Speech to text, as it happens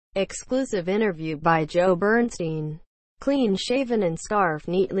Exclusive interview by Joe Bernstein. Clean-shaven and scarf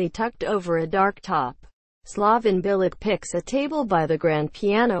neatly tucked over a dark top. Slaven Bilic picks a table by the grand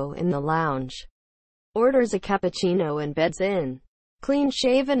piano in the lounge. Orders a cappuccino and beds in.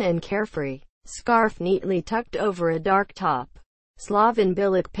 Clean-shaven and carefree. Scarf neatly tucked over a dark top. Slaven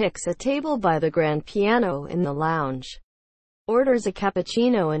Bilic picks a table by the grand piano in the lounge. Orders a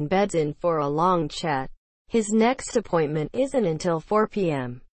cappuccino and beds in for a long chat. His next appointment isn't until 4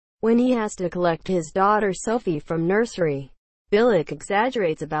 p.m. when he has to collect his daughter Sofi from nursery. Bilic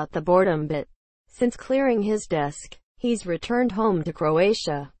exaggerates about the boredom bit. Since clearing his desk, he's returned home to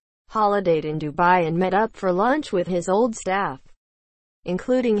Croatia, holidayed in Dubai and met up for lunch with his old staff,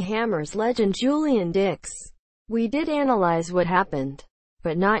 including Hammers legend Julian Dix. "We did analyze what happened,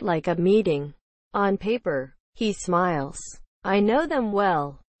 but not like a meeting. On paper," he smiles. "I know them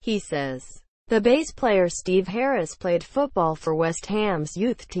well," he says. The bass player Steve Harris played football for West Ham's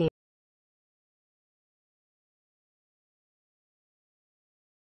youth team.